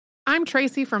I'm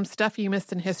Tracy from Stuff You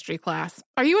Missed in History class.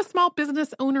 Are you a small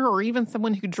business owner or even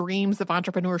someone who dreams of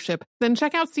entrepreneurship? Then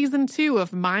check out Season 2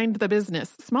 of Mind the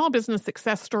Business, small business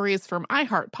success stories from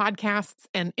iHeart Podcasts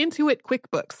and Intuit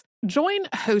QuickBooks. Join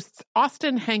hosts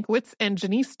Austin Hankwitz and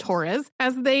Janice Torres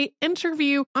as they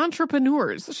interview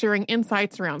entrepreneurs sharing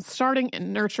insights around starting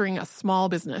and nurturing a small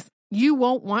business. You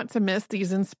won't want to miss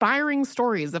these inspiring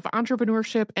stories of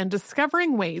entrepreneurship and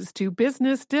discovering ways to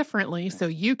business differently so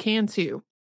you can too.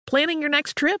 Planning your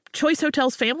next trip? Choice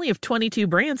Hotels' family of 22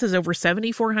 brands has over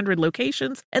 7,400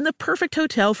 locations and the perfect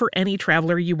hotel for any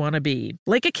traveler you want to be.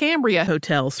 Like a Cambria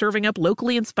Hotel, serving up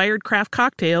locally inspired craft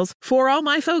cocktails for all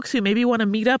my folks who maybe want to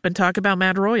meet up and talk about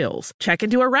Mad Royals. Check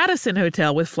into a Radisson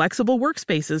Hotel with flexible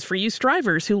workspaces for you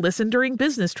strivers who listen during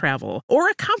business travel. Or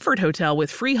a Comfort Hotel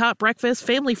with free hot breakfast,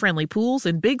 family-friendly pools,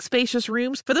 and big spacious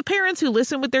rooms for the parents who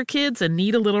listen with their kids and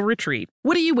need a little retreat.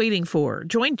 What are you waiting for?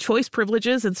 Join Choice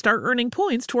Privileges and start earning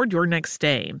points toward your next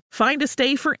stay. Find a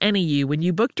stay for any you when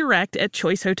you book direct at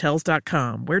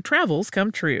choicehotels.com, where travels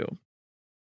come true.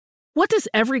 What does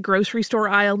every grocery store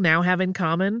aisle now have in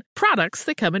common? Products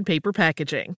that come in paper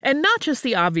packaging. And not just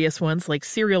the obvious ones like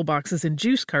cereal boxes and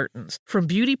juice cartons. From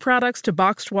beauty products to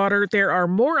boxed water, there are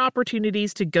more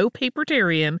opportunities to go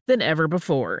papertarian than ever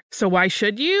before. So why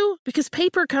should you? Because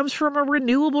paper comes from a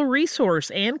renewable resource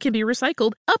and can be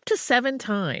recycled up to 7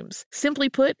 times. Simply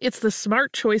put, it's the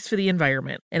smart choice for the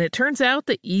environment. And it turns out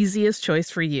the easiest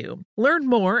choice for you. Learn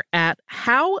more at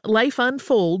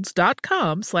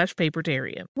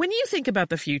howlifeunfolds.com/papertarian. When you think about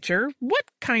the future, what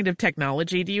kind of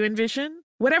technology do you envision?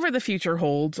 Whatever the future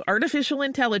holds, artificial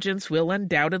intelligence will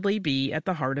undoubtedly be at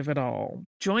the heart of it all.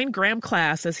 Join Graham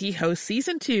Class as he hosts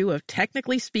Season 2 of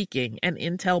Technically Speaking, an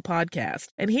Intel podcast,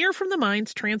 and hear from the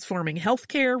minds transforming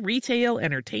healthcare, retail,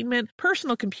 entertainment,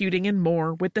 personal computing, and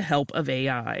more with the help of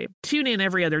AI. Tune in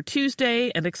every other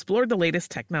Tuesday and explore the latest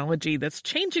technology that's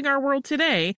changing our world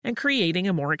today and creating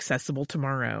a more accessible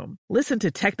tomorrow. Listen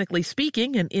to Technically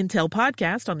Speaking, an Intel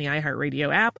podcast on the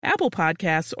iHeartRadio app, Apple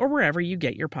Podcasts, or wherever you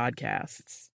get your podcasts.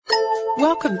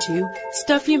 Welcome to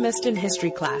Stuff You Missed in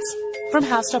History class from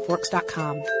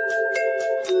HowStuffWorks.com.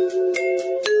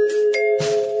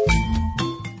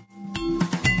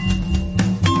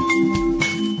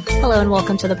 Hello and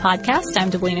welcome to the podcast.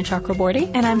 I'm Deblina Chakraborty.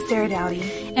 And I'm Sarah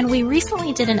Dowdy. And we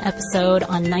recently did an episode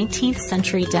on 19th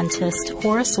century dentist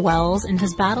Horace Wells and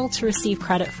his battle to receive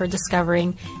credit for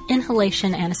discovering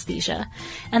inhalation anesthesia.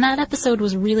 And that episode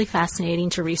was really fascinating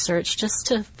to research, just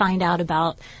to find out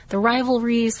about the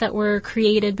rivalries that were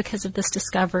created because of this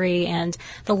discovery and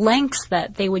the lengths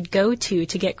that they would go to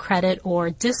get credit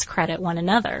or discredit one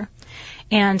another.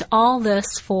 And all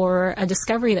this for a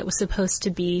discovery that was supposed to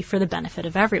be for the benefit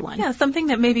of everyone. Yeah, something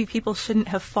that maybe people shouldn't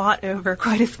have fought over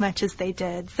quite as much as they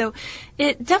did. So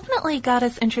it definitely got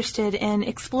us interested in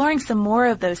exploring some more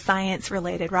of those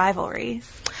science-related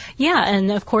rivalries. Yeah,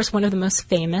 and of course one of the most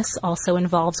famous also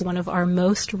involves one of our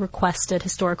most requested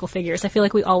historical figures. I feel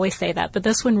like we always say that, but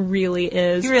this one really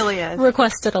is. He really is.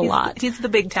 Requested a lot. He's the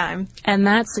big time. And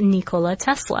that's Nikola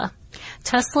Tesla.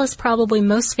 Tesla is probably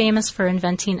most famous for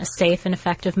inventing a safe and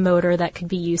effective motor that could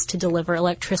be used to deliver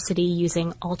electricity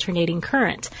using alternating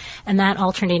current. And that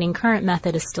alternating current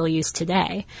method is still used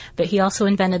today. But he also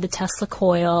invented the Tesla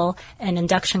coil, an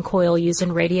induction coil used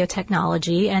in radio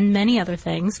technology, and many other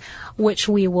things, which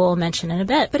we will mention in a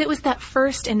bit. But it was that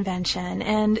first invention,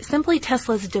 and simply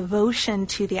Tesla's devotion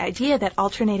to the idea that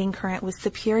alternating current was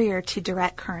superior to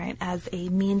direct current as a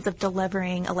means of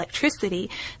delivering electricity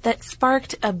that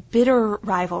sparked a bitter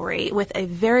rivalry with a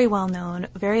very well-known,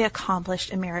 very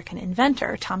accomplished American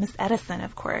inventor, Thomas Edison,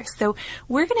 of course. So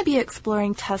we're going to be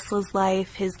exploring Tesla's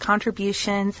life, his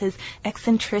contributions, his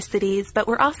eccentricities, but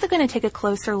we're also going to take a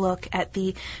closer look at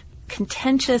the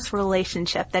contentious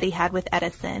relationship that he had with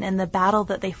Edison and the battle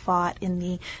that they fought in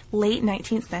the late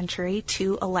 19th century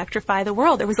to electrify the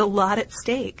world. There was a lot at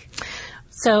stake.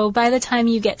 So by the time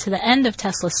you get to the end of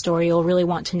Tesla's story, you'll really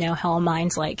want to know how a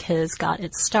mind like his got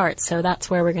its start. So that's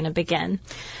where we're going to begin.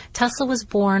 Tesla was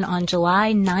born on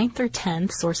July 9th or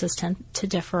 10th, sources tend to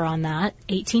differ on that,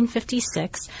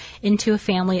 1856, into a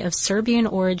family of Serbian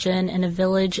origin in a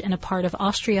village in a part of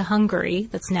Austria-Hungary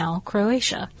that's now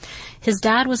Croatia. His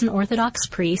dad was an Orthodox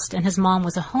priest, and his mom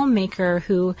was a homemaker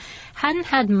who hadn't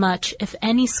had much, if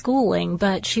any, schooling,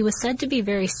 but she was said to be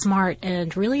very smart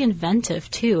and really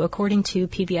inventive, too. According to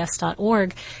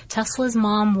PBS.org, Tesla's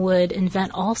mom would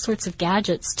invent all sorts of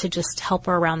gadgets to just help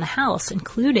her around the house,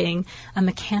 including a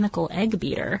mechanical egg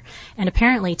beater. And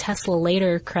apparently Tesla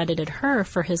later credited her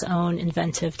for his own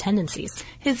inventive tendencies.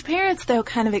 His parents, though,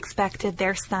 kind of expected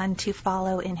their son to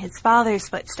follow in his father's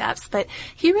footsteps, but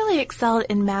he really excelled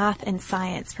in math in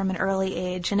science from an early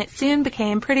age, and it soon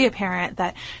became pretty apparent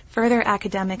that further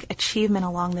academic achievement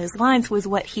along those lines was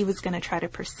what he was going to try to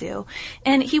pursue.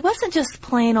 And he wasn't just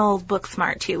plain old book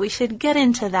smart, too. We should get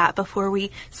into that before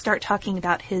we start talking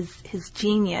about his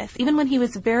genius. Even when he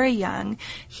was very young,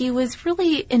 he was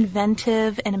really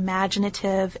inventive and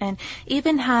imaginative and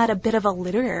even had a bit of a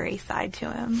literary side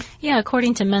to him. Yeah,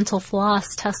 according to Mental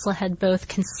Floss, Tesla had both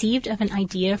conceived of an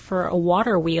idea for a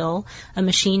water wheel, a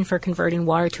machine for converting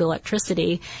water to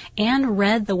electricity, and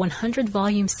read the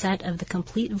 100-volume set of The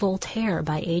Complete Voltaire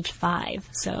by age 5.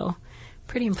 So,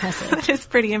 pretty impressive. That is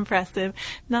pretty impressive.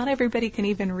 Not everybody can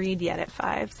even read yet at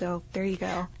 5, so there you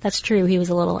go. That's true. He was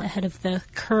a little ahead of the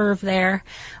curve there.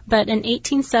 But in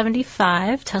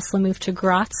 1875, Tesla moved to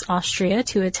Graz, Austria,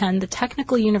 to attend the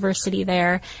Technical University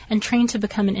there and train to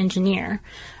become an engineer.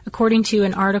 According to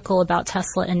an article about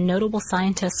Tesla and notable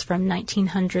scientists from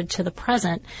 1900 to the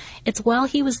present, it's while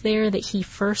he was there that he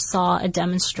first saw a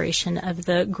demonstration of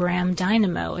the Gramme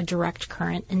dynamo, a direct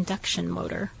current induction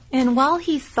motor. And while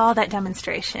he saw that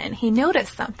demonstration, he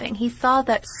noticed something. He saw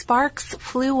that sparks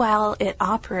flew while it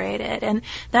operated, and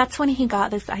that's when he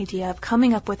got this idea of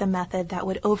coming up with a method that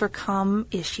would overcome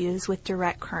issues with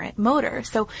direct current motors.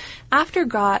 So after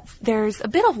Graz, there's a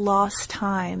bit of lost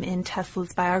time in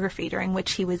Tesla's biography during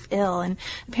which he was ill, and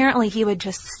apparently he would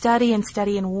just study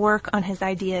and work on his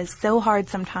ideas so hard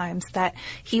sometimes that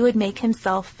he would make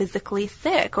himself physically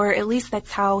sick, or at least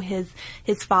that's how his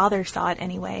father saw it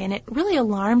anyway, and it really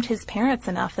alarmed his parents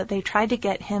enough that they tried to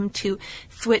get him to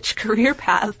switch career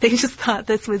paths. They just thought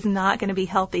this was not going to be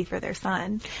healthy for their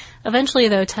son. Eventually,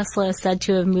 though, Tesla is said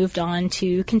to have moved on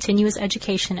to continue his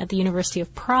education at the University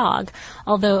of Prague,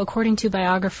 although according to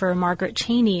biographer Margaret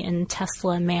Cheney in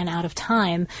Tesla, Man Out of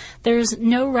Time, there's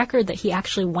no record that he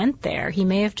actually went there. He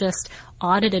may have just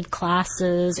audited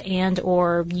classes and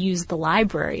or used the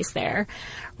libraries there.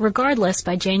 Regardless,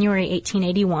 by January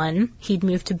 1881, he'd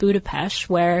moved to Budapest,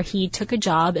 where he took a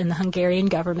job in the Hungarian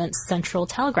government's Central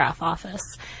Telegraph Office.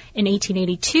 In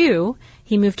 1882,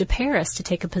 he moved to Paris to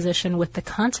take a position with the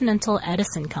Continental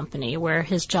Edison Company, where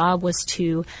his job was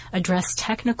to address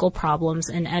technical problems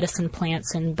in Edison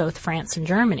plants in both France and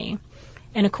Germany.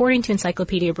 And according to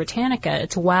Encyclopedia Britannica,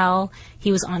 it's while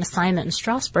he was on assignment in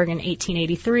Strasbourg in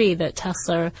 1883 that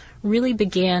Tesla really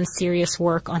began serious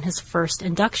work on his first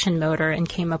induction motor and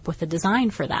came up with a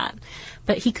design for that.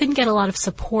 But he couldn't get a lot of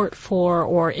support for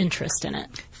or interest in it.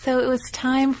 So it was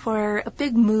time for a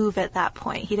big move at that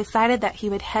point. He decided that he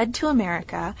would head to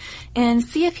America and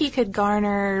see if he could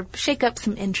shake up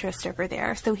some interest over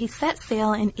there. So he set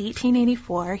sail in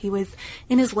 1884. He was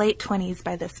in his late 20s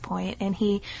by this point, and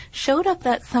he showed up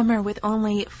that summer with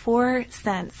only 4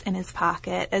 cents in his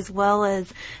pocket, as well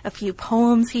as a few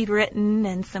poems he'd written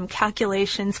and some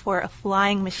calculations for a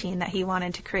flying machine that he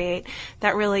wanted to create.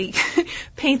 That really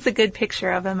paints a good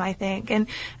picture of him, I think. And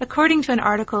according to an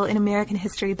article in American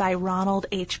History by Ronald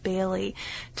H. Bailey,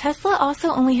 Tesla also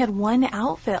only had one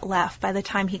outfit left by the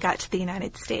time he got to the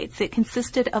United States. It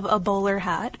consisted of a bowler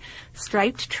hat,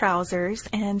 striped trousers,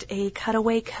 and a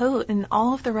cutaway coat, and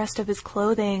all of the rest of his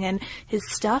clothing and his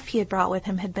stuff he had brought with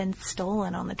him had been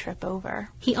stolen on the trip over.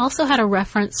 He also had a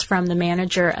reference from the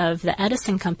manager of the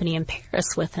Edison Company in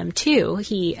Paris with him, too.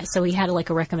 So he had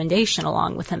a recommendation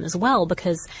along with him as well,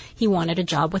 because he wanted a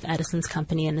job with Edison's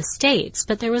company in the States.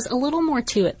 But there was a little more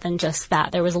to it than just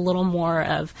that. There was a little more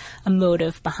of a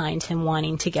motive behind him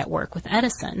wanting to get work with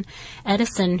Edison.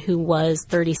 Edison, who was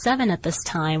 37 at this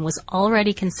time, was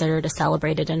already considered a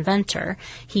celebrated inventor.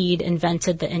 He'd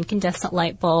invented the incandescent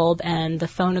light bulb and the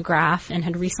phonograph and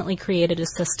had recently created a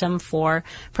system for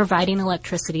providing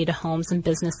electricity to homes and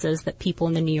businesses that people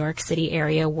in the New York City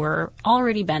area were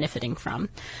already benefiting from.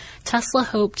 Tesla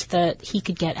hoped that he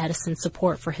could get Edison's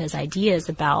support for his ideas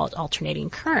about alternating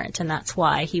current, and that's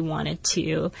why he wanted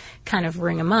to kind of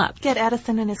ring him up. Get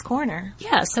Edison in his corner.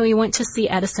 Yeah, so he went to see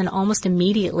Edison almost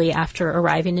immediately after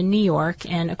arriving in New York,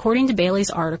 and according to Bailey's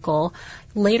article,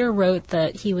 later wrote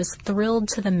that he was thrilled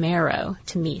to the marrow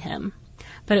to meet him.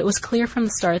 But it was clear from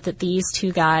the start that these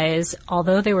two guys,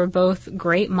 although they were both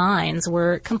great minds,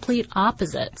 were complete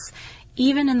opposites.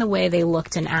 Even in the way they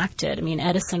looked and acted. I mean,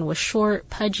 Edison was short,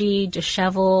 pudgy,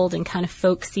 disheveled, and kind of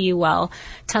folksy, while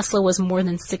Tesla was more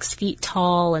than 6 feet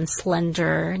tall and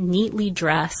slender, neatly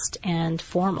dressed, and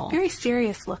formal. Very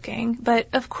serious looking. But,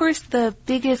 of course, the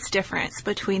biggest difference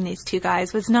between these two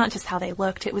guys was not just how they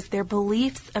looked. It was their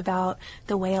beliefs about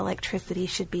the way electricity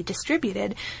should be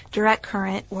distributed, direct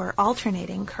current or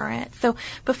alternating current. So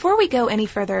before we go any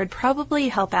further, it'd probably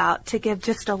help out to give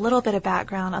just a little bit of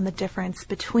background on the difference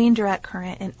between direct direct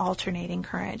current and alternating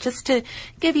current, just to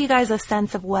give you guys a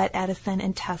sense of what Edison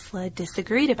and Tesla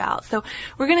disagreed about. So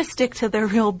we're going to stick to the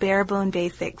real bare bone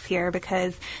basics here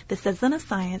because this isn't a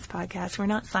science podcast. We're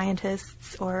not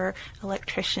scientists or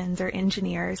electricians or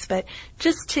engineers, but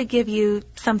just to give you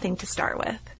something to start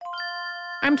with.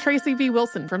 I'm Tracy V.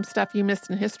 Wilson from Stuff You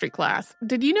Missed in History Class.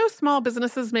 Did you know small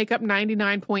businesses make up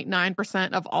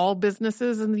 99.9% of all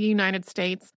businesses in the United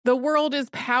States? The world is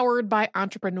powered by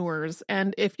entrepreneurs,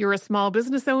 and if you're a small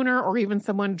business owner or even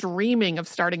someone dreaming of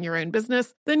starting your own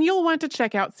business, then you'll want to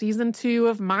check out Season 2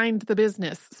 of Mind the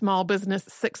Business, Small Business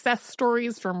Success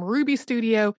Stories from Ruby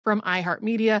Studio, from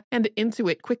iHeartMedia, and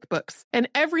Intuit QuickBooks. In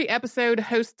every episode,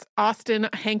 hosts Austin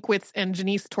Hankwitz and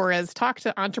Janice Torres talk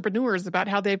to entrepreneurs about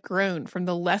how they've grown from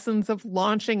the lessons of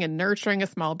launching and nurturing a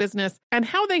small business and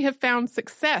how they have found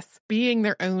success being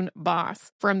their own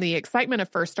boss. From the excitement of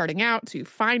first starting out to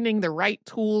finding the right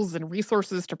tools and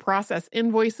resources to process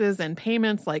invoices and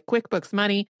payments like QuickBooks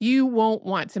Money, you won't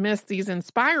want to miss these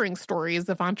inspiring stories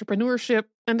of entrepreneurship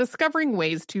and discovering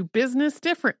ways to business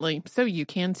differently so you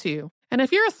can too. And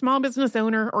if you're a small business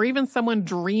owner or even someone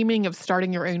dreaming of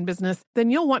starting your own business, then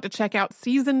you'll want to check out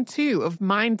Season 2 of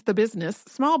Mind the Business,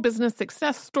 Small Business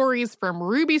Success Stories from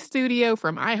Ruby Studio,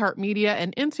 from iHeartMedia,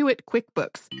 and Intuit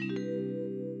QuickBooks.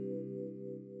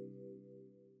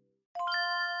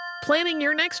 Planning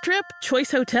your next trip?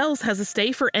 Choice Hotels has a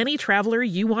stay for any traveler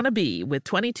you want to be, with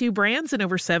 22 brands and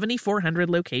over 7,400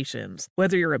 locations.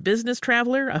 Whether you're a business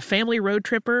traveler, a family road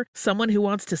tripper, someone who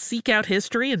wants to seek out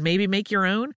history and maybe make your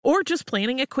own, or just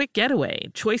planning a quick getaway,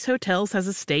 Choice Hotels has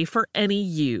a stay for any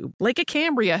you. Like a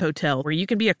Cambria Hotel, where you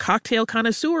can be a cocktail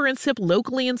connoisseur and sip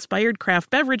locally inspired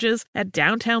craft beverages at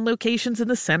downtown locations in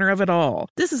the center of it all.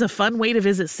 This is a fun way to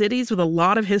visit cities with a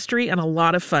lot of history and a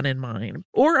lot of fun in mind.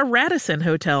 Or a Radisson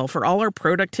Hotel for all our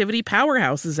productivity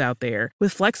powerhouses out there.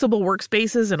 With flexible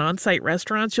workspaces and on-site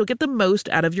restaurants, you'll get the most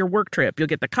out of your work trip. You'll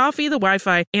get the coffee, the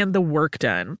Wi-Fi, and the work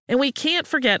done. And we can't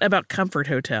forget about Comfort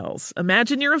Hotels.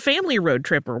 Imagine you're a family road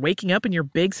tripper, waking up in your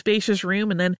big spacious room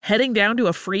and then heading down to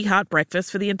a free hot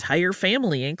breakfast for the entire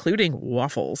family, including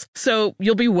waffles. So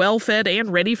you'll be well fed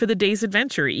and ready for the day's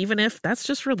adventure, even if that's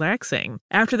just relaxing.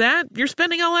 After that, you're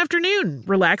spending all afternoon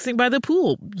relaxing by the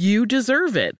pool. You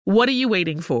deserve it. What are you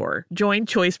waiting for? Join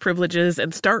Choice Privileges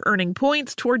and start earning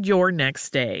points toward your next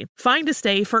stay. Find a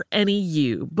stay for any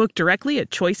you. Book directly at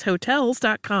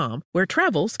choicehotels.com, where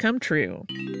travels come true.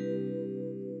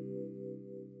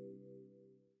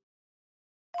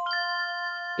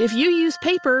 If you use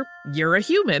paper, you're a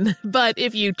human. But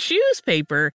if you choose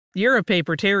paper, you're a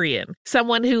papertarian,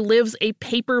 someone who lives a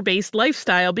paper-based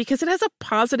lifestyle because it has a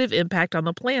positive impact on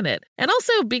the planet. And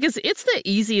also because it's the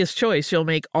easiest choice you'll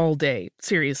make all day.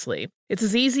 Seriously. It's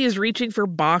as easy as reaching for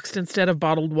boxed instead of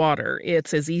bottled water.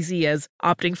 It's as easy as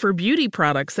opting for beauty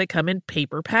products that come in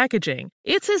paper packaging.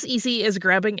 It's as easy as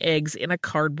grabbing eggs in a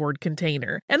cardboard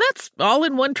container. And that's all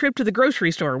in one trip to the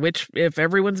grocery store, which, if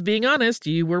everyone's being honest,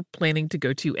 you were planning to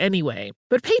go to anyway.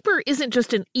 But paper isn't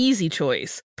just an easy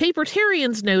choice.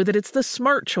 Papertarians know that it's the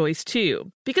smart choice,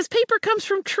 too. Because paper comes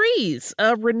from trees,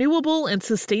 a renewable and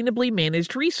sustainably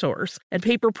managed resource. And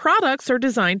paper products are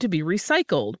designed to be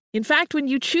recycled. In fact, when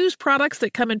you choose products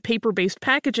that come in paper-based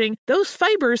packaging, those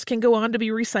fibers can go on to be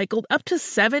recycled up to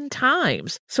 7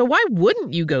 times. So why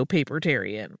wouldn't you go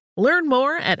papertarian? Learn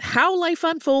more at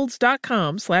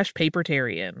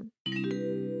howlifeunfolds.com/papertarian.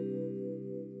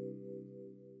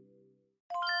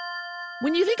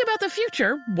 When you think about the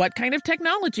future, what kind of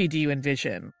technology do you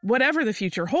envision? Whatever the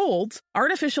future holds,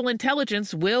 artificial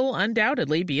intelligence will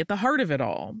undoubtedly be at the heart of it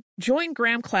all. Join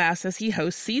Graham Class as he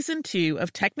hosts Season 2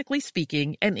 of Technically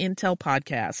Speaking, an Intel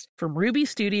podcast from Ruby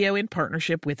Studio in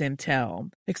partnership with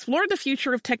Intel. Explore the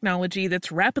future of technology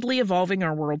that's rapidly evolving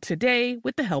our world today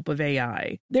with the help of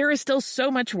AI. There is still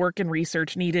so much work and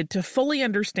research needed to fully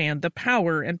understand the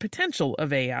power and potential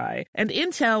of AI, and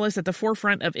Intel is at the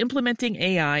forefront of implementing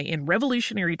AI in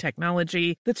revolutionary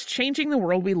technology that's changing the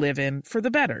world we live in for the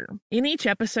better. In each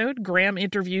episode, Graham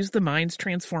interviews the minds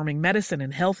transforming medicine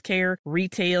and healthcare,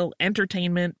 retail,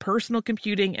 entertainment, personal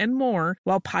computing, and more,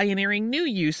 while pioneering new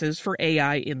uses for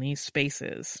AI in these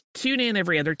spaces. Tune in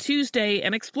every other Tuesday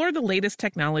and explore the latest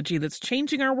technology that's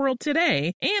changing our world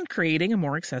today and creating a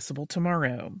more accessible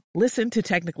tomorrow. Listen to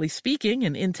Technically Speaking,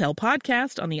 an Intel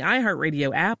podcast on the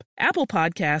iHeartRadio app, Apple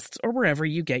Podcasts, or wherever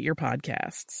you get your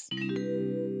podcasts.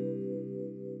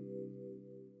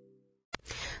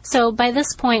 So by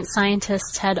this point,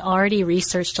 scientists had already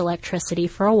researched electricity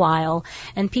for a while,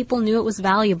 and people knew it was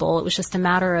valuable. It was just a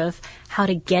matter of how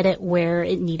to get it where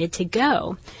it needed to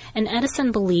go. And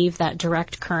Edison believed that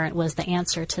direct current was the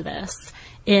answer to this.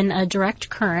 In a direct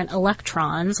current,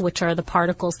 electrons, which are the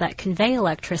particles that convey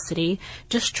electricity,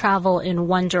 just travel in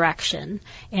one direction.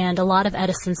 And a lot of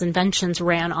Edison's inventions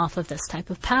ran off of this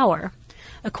type of power.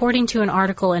 According to an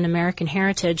article in American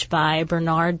Heritage by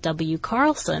Bernard W.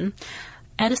 Carlson,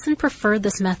 Edison preferred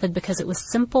this method because it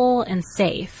was simple and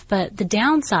safe, but the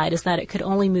downside is that it could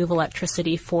only move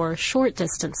electricity for short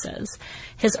distances.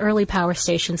 His early power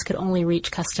stations could only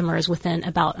reach customers within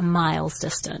about a mile's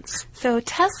distance. So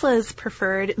Tesla's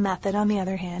preferred method, on the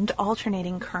other hand,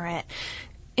 alternating current,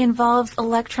 involves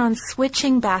electrons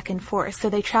switching back and forth. So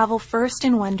they travel first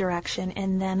in one direction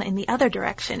and then in the other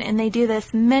direction. And they do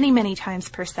this many, many times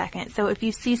per second. So if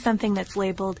you see something that's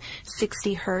labeled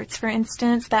 60 hertz, for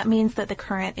instance, that means that the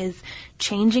current is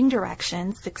changing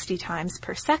direction 60 times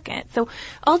per second. So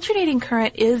alternating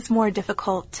current is more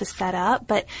difficult to set up,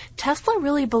 but Tesla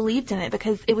really believed in it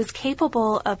because it was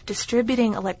capable of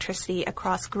distributing electricity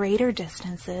across greater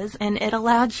distances, and it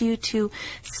allowed you to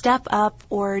step up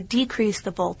or decrease the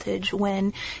voltage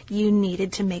when you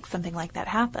needed to make something like that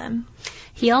happen.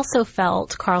 He also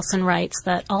felt, Carlson writes,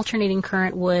 that alternating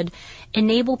current would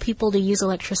enable people to use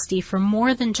electricity for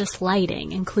more than just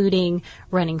lighting, including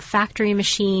running factory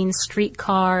machines,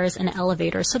 streetcars, and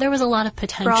elevators. So there was a lot of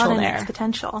potential Broaden there. Its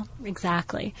potential.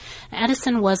 Exactly.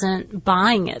 Edison wasn't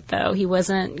buying it, though. He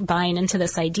wasn't buying into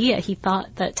this idea. He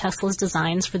thought that Tesla's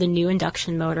designs for the new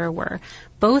induction motor were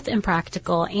both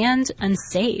impractical and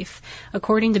unsafe.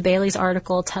 According to Bailey's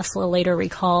article, Tesla later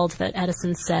recalled that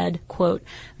Edison said, quote,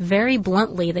 very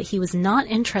bluntly that he was not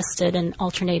interested in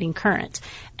alternating current.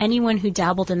 Anyone who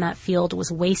dabbled in that field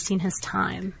was wasting his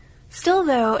time. Still,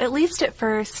 though, at least at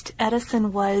first,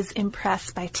 Edison was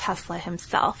impressed by Tesla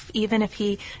himself, even if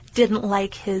he didn't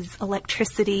like his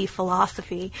electricity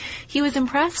philosophy. He was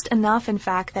impressed enough, in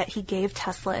fact, that he gave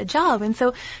Tesla a job. And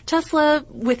so Tesla,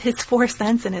 with his 4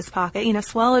 cents in his pocket,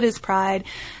 swallowed his pride,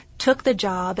 took the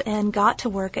job and got to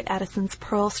work at Edison's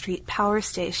Pearl Street power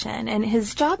station. And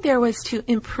his job there was to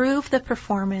improve the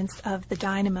performance of the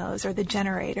dynamos, or the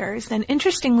generators. And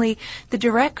interestingly, the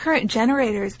direct current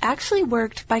generators actually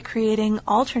worked by creating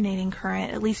alternating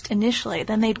current, at least initially.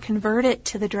 Then they'd convert it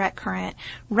to the direct current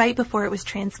right before it was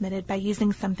transmitted by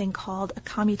using something called a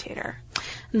commutator.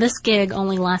 This gig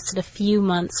only lasted a few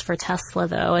months for Tesla,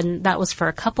 though, and that was for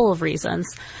a couple of reasons.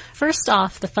 First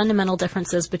off, the fundamental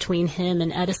differences between him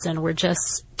and Edison were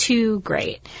just too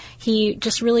great. He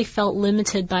just really felt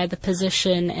limited by the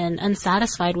position and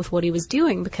unsatisfied with what he was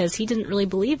doing because he didn't really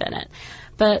believe in it.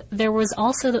 But there was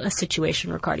also a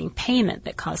situation regarding payment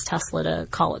that caused Tesla to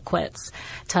call it quits.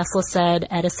 Tesla said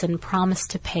Edison promised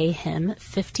to pay him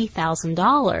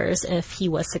 $50,000 if he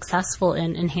was successful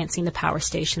in enhancing the power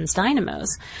station's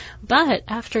dynamos. But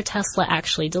after Tesla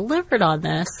actually delivered on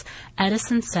this,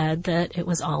 Edison said that it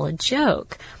was all a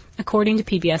joke. According to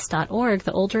PBS.org,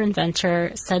 the older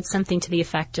inventor said something to the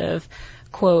effect of,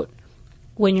 quote,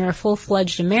 when you're a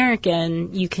full-fledged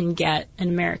American, you can get an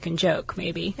American joke,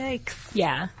 maybe. Yikes.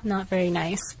 Yeah, not very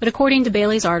nice. But according to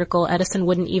Bailey's article, Edison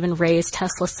wouldn't even raise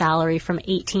Tesla's salary from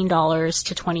 $18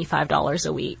 to $25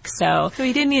 a week. So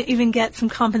he didn't even get some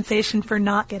compensation for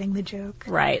not getting the joke.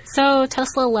 Right. So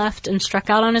Tesla left and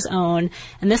struck out on his own,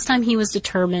 and this time he was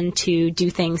determined to do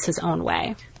things his own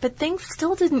way. But things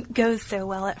still didn't go so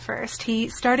well at first. He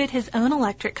started his own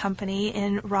electric company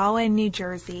in Rahway, New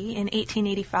Jersey in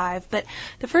 1885, but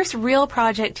the first real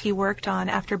project he worked on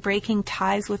after breaking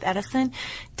ties with Edison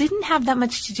didn't have that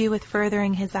much to do with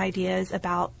furthering his ideas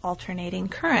about alternating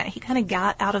current. He kind of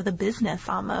got out of the business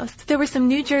almost. There were some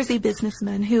New Jersey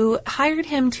businessmen who hired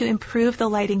him to improve the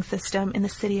lighting system in the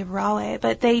city of Rahway,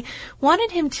 but they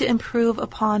wanted him to improve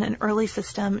upon an early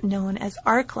system known as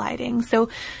arc lighting. So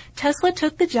Tesla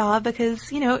took the job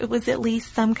because, it was at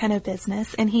least some kind of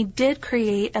business, and he did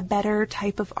create a better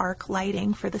type of arc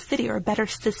lighting for the city, or a better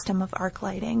system of arc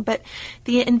lighting. But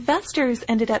the investors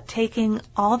ended up taking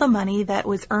all the money that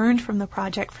was earned from the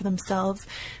project for themselves,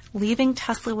 leaving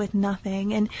Tesla with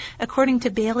nothing. And according to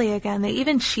Bailey again, they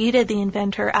even cheated the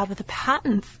inventor out of the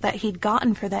patents that he'd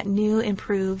gotten for that new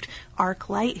improved arc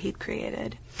light he'd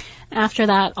created. After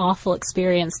that awful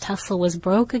experience, Tesla was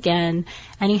broke again,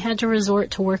 and he had to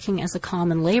resort to working as a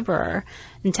common laborer.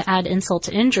 And to add insult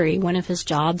to injury, one of his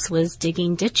jobs was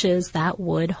digging ditches that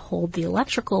would hold the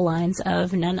electrical lines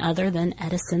of none other than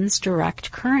Edison's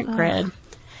direct current grid.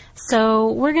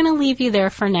 So we're going to leave you there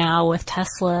for now with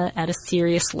Tesla at a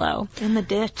serious low. In the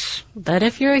ditch. But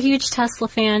if you're a huge Tesla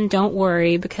fan, don't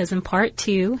worry, because in part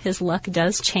 2, his luck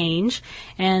does change,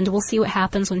 and we'll see what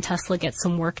happens when Tesla gets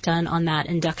some work done on that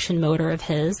induction motor of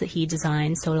his that he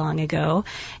designed so long ago,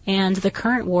 and the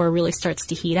current war really starts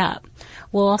to heat up.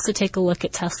 We'll also take a look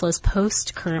at Tesla's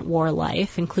post-current war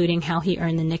life, including how he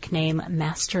earned the nickname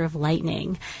Master of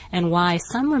Lightning, and why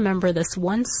some remember this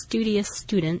one studious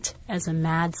student as a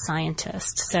mad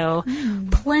scientist. So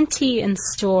plenty in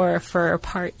store for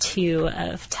part 2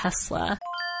 of Tesla.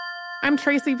 I'm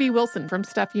Tracy V. Wilson from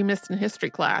Stuff You Missed in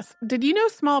History Class. Did you know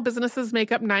small businesses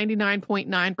make up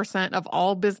 99.9% of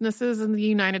all businesses in the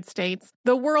United States?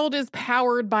 The world is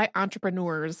powered by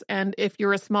entrepreneurs, and if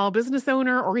you're a small business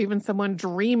owner or even someone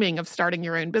dreaming of starting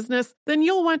your own business, then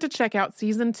you'll want to check out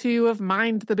Season 2 of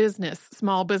Mind the Business,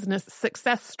 Small Business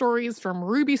Success Stories from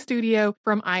Ruby Studio,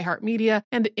 from iHeartMedia,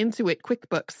 and Intuit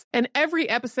QuickBooks. In every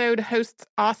episode, hosts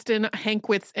Austin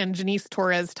Hankwitz and Janice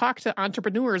Torres talk to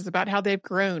entrepreneurs about how they've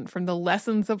grown from the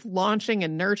lessons of launching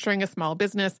and nurturing a small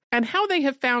business and how they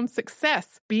have found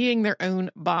success being their own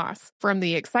boss. From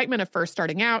the excitement of first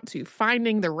starting out to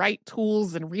finding the right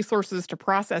tools and resources to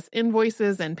process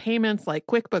invoices and payments like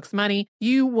QuickBooks Money,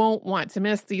 you won't want to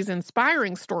miss these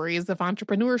inspiring stories of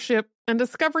entrepreneurship and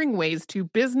discovering ways to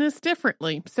business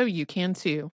differently so you can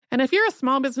too. And if you're a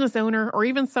small business owner or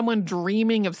even someone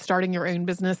dreaming of starting your own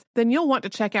business, then you'll want to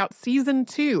check out Season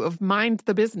 2 of Mind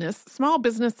the Business, Small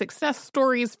Business Success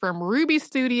Stories from Ruby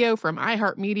Studio, from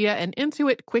iHeartMedia, and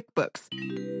Intuit QuickBooks.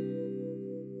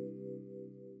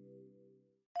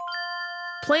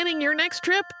 Planning your next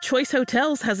trip? Choice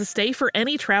Hotels has a stay for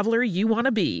any traveler you want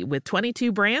to be, with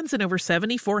 22 brands and over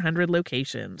 7,400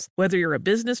 locations. Whether you're a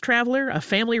business traveler, a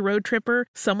family road tripper,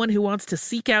 someone who wants to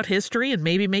seek out history and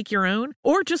maybe make your own,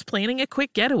 or just planning a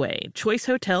quick getaway, Choice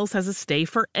Hotels has a stay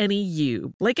for any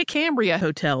you. Like a Cambria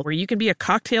Hotel, where you can be a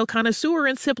cocktail connoisseur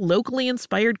and sip locally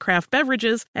inspired craft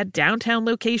beverages at downtown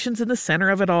locations in the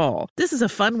center of it all. This is a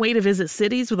fun way to visit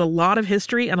cities with a lot of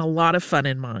history and a lot of fun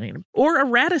in mind. Or a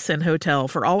Radisson Hotel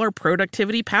for all our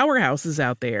productivity powerhouses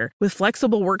out there. With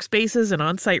flexible workspaces and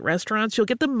on-site restaurants, you'll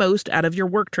get the most out of your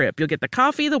work trip. You'll get the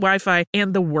coffee, the Wi-Fi,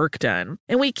 and the work done.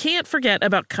 And we can't forget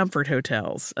about Comfort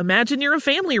Hotels. Imagine you're a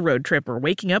family road tripper,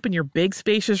 waking up in your big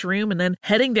spacious room and then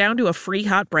heading down to a free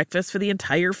hot breakfast for the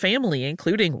entire family,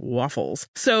 including waffles.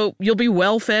 So you'll be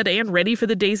well fed and ready for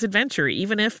the day's adventure,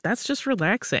 even if that's just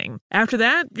relaxing. After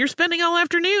that, you're spending all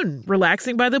afternoon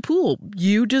relaxing by the pool.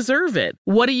 You deserve it.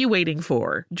 What are you waiting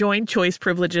for? Join Choice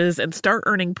Privileges and start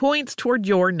earning points toward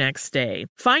your next stay.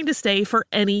 Find a stay for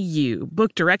any you.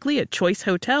 Book directly at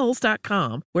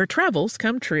choicehotels.com, where travels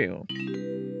come true.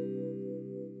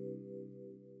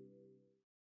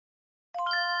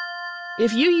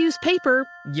 If you use paper,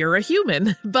 you're a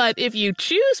human. But if you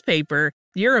choose paper,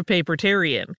 you're a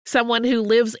papertarian, someone who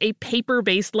lives a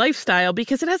paper-based lifestyle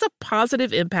because it has a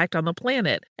positive impact on the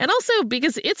planet. And also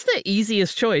because it's the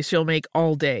easiest choice you'll make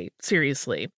all day.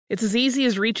 Seriously. It's as easy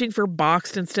as reaching for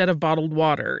boxed instead of bottled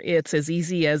water. It's as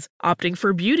easy as opting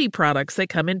for beauty products that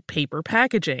come in paper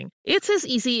packaging. It's as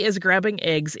easy as grabbing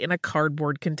eggs in a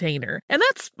cardboard container. And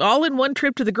that's all in one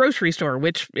trip to the grocery store,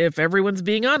 which, if everyone's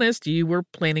being honest, you were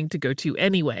planning to go to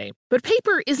anyway. But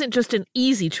paper isn't just an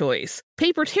easy choice.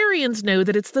 Papertarians know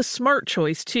that it's the smart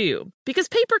choice, too. Because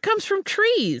paper comes from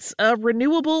trees, a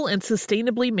renewable and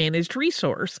sustainably managed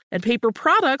resource. And paper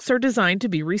products are designed to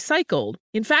be recycled.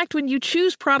 In fact, when you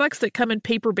choose products that come in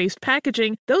paper-based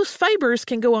packaging, those fibers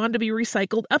can go on to be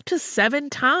recycled up to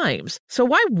 7 times. So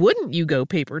why wouldn't you go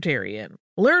papertarian?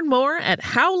 Learn more at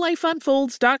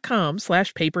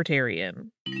howlifeunfolds.com/papertarian.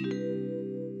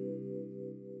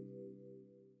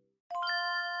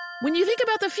 When you think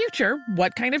about the future,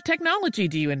 what kind of technology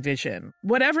do you envision?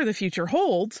 Whatever the future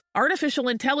holds, artificial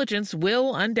intelligence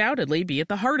will undoubtedly be at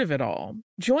the heart of it all.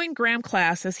 Join Graham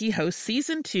Class as he hosts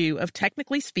Season 2 of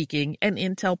Technically Speaking, an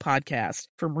Intel podcast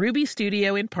from Ruby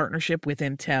Studio in partnership with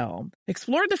Intel.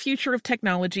 Explore the future of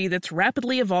technology that's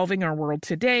rapidly evolving our world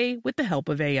today with the help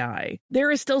of AI. There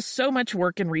is still so much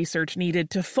work and research needed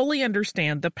to fully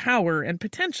understand the power and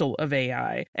potential of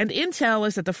AI, and Intel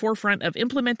is at the forefront of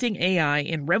implementing AI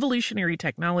in revolutionary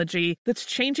technology that's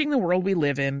changing the world we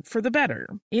live in for the better.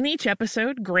 In each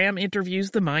episode, Graham interviews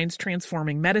the minds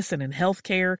transforming medicine and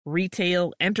healthcare,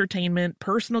 retail, entertainment,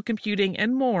 personal computing,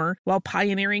 and more, while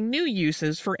pioneering new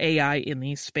uses for AI in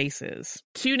these spaces.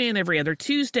 Tune in every other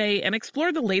Tuesday and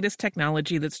explore the latest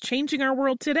technology that's changing our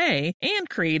world today and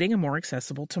creating a more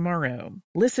accessible tomorrow.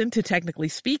 Listen to Technically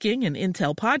Speaking, an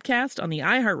Intel podcast on the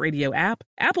iHeartRadio app,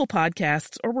 Apple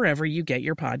Podcasts, or wherever you get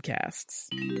your podcasts.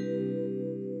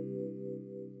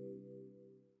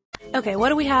 Okay, what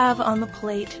do we have on the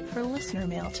plate for listener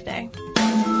mail today?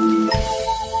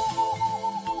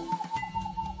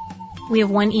 We have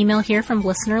one email here from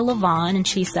listener Levon, and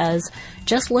she says,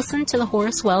 just listened to the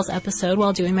Horace Wells episode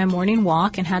while doing my morning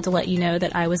walk and had to let you know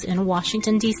that I was in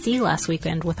Washington, D.C. last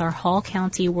weekend with our Hall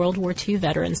County World War II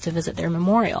veterans to visit their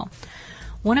memorial.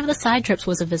 One of the side trips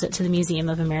was a visit to the Museum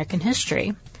of American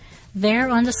History. There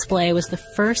on display was the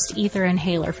first ether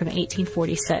inhaler from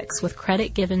 1846, with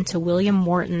credit given to William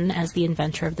Morton as the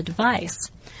inventor of the device.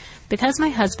 Because my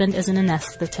husband is an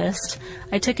anesthetist,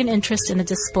 I took an interest in the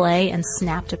display and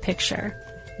snapped a picture.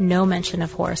 No mention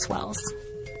of Horace Wells.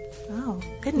 Oh,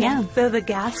 goodness. Yeah. So the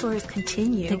gas wars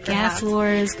continue. The gas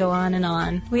wars go on and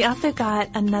on. We also got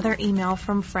another email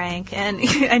from Frank, and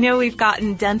I know we've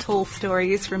gotten dental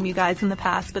stories from you guys in the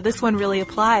past, but this one really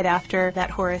applied after that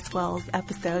Horace Wells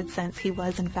episode, since he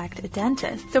was in fact a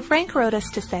dentist. So Frank wrote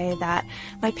us to say that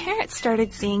my parents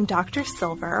started seeing Dr.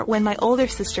 Silver when my older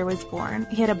sister was born.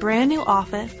 He had a brand new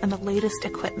office and the latest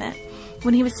equipment.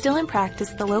 When he was still in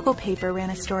practice, the local paper ran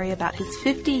a story about his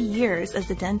 50 years as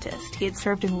a dentist. He had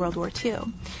served in World War II.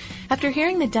 After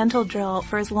hearing the dental drill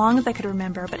for as long as I could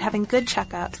remember, but having good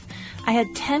checkups, I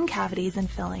had 10 cavities and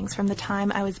fillings from the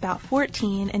time I was about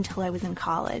 14 until I was in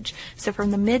college, so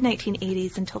from the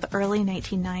mid-1980s until the early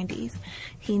 1990s.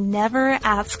 He never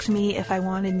asked me if I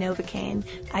wanted Novocaine.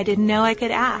 I didn't know I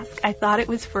could ask. I thought it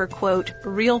was for, quote,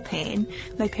 real pain.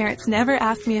 My parents never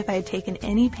asked me if I had taken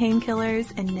any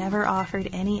painkillers and never offered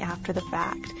any after the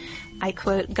fact. I,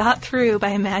 quote, got through by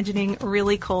imagining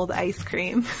really cold ice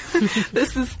cream.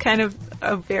 This is kind of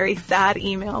a very sad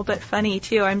email, but funny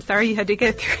too. I'm sorry you had to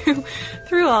go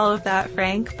through all of that,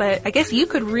 Frank, but I guess you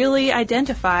could really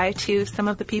identify to some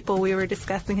of the people we were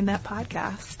discussing in that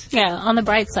podcast. Yeah, on the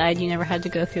bright side, you never had to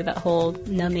go through that whole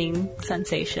numbing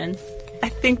sensation. I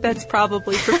think that's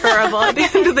probably preferable at the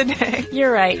end of the day.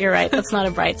 You're right. That's not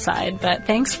a bright side. But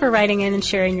thanks for writing in and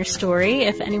sharing your story.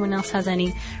 If anyone else has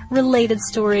any related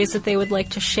stories that they would like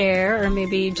to share, or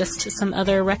maybe just some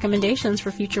other recommendations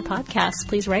for future podcasts,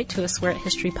 please write to us. We're at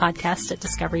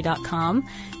historypodcast@discovery.com.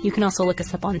 You can also look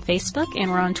us up on Facebook,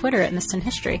 and we're on Twitter at Missed in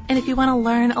History. And if you want to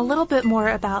learn a little bit more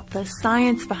about the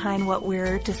science behind what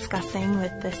we're discussing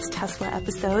with this Tesla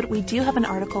episode, we do have an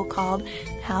article called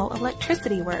How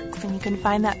Electricity Works, and you can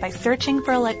find that by searching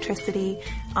for electricity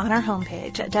on our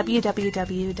homepage at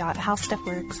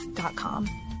www.howstuffworks.com.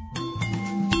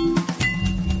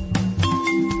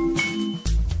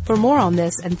 For more on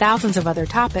this and thousands of other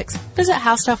topics, visit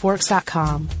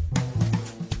howstuffworks.com.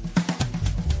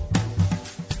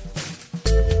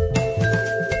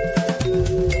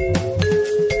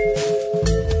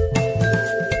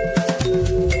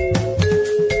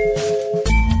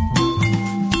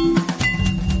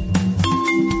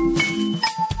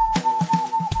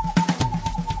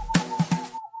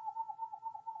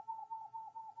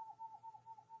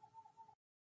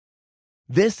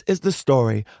 This is the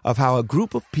story of how a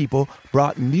group of people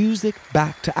brought music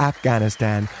back to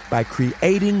Afghanistan by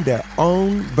creating their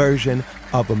own version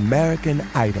of American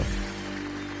Idol.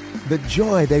 The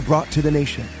joy they brought to the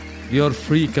nation. You're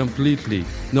free completely.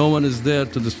 No one is there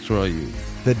to destroy you.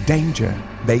 The danger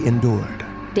they endured.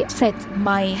 They said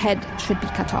my head should be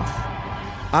cut off.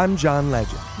 I'm John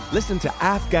Legend. Listen to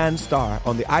Afghan Star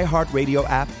on the iHeartRadio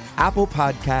app, Apple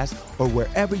Podcasts, or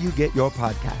wherever you get your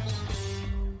podcasts.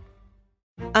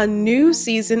 A new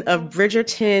season of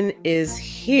Bridgerton is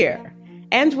here.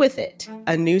 And with it,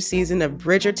 a new season of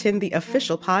Bridgerton, the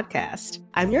official podcast.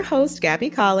 I'm your host, Gabby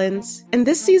Collins, and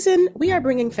this season, we are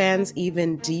bringing fans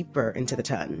even deeper into the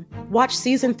ton. Watch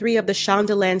season 3 of the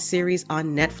Shondaland series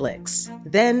on Netflix.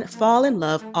 Then fall in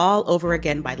love all over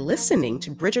again by listening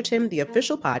to Bridgerton, the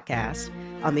official podcast,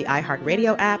 on the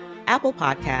iHeartRadio app, Apple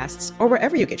Podcasts, or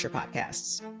wherever you get your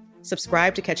podcasts.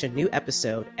 Subscribe to catch a new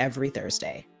episode every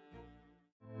Thursday.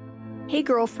 Hey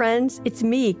girlfriends, it's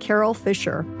me, Carol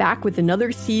Fisher, back with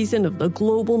another season of the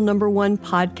global #1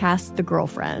 podcast, The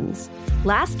Girlfriends.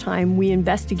 Last time, we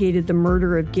investigated the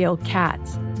murder of Gail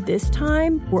Katz. This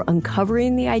time, we're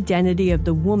uncovering the identity of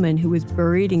the woman who was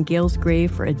buried in Gail's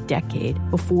grave for a decade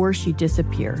before she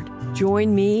disappeared.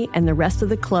 Join me and the rest of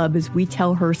the club as we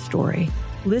tell her story.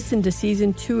 Listen to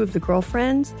Season 2 of The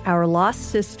Girlfriends, Our Lost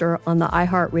Sister on the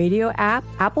iHeartRadio app,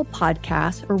 Apple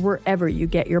Podcasts, or wherever you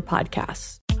get your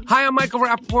podcasts. Hi, I'm Michael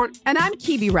Rappaport. And I'm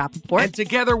Kibi Rappaport. And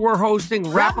together we're hosting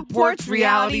Rappaport's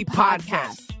Reality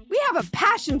Podcast. We have a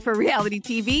passion for reality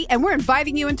TV, and we're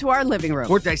inviting you into our living room.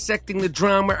 We're dissecting the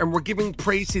drama, and we're giving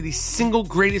praise to the single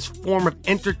greatest form of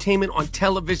entertainment on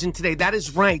television today. That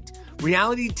is right.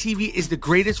 Reality TV is the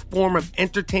greatest form of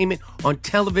entertainment on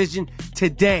television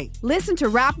today. Listen to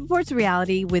Rappaport's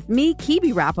Reality with me,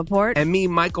 Kibi Rappaport. And me,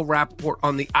 Michael Rappaport,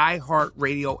 on the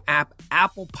iHeartRadio app,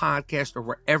 Apple Podcast, or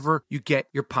wherever you get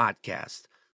your podcast.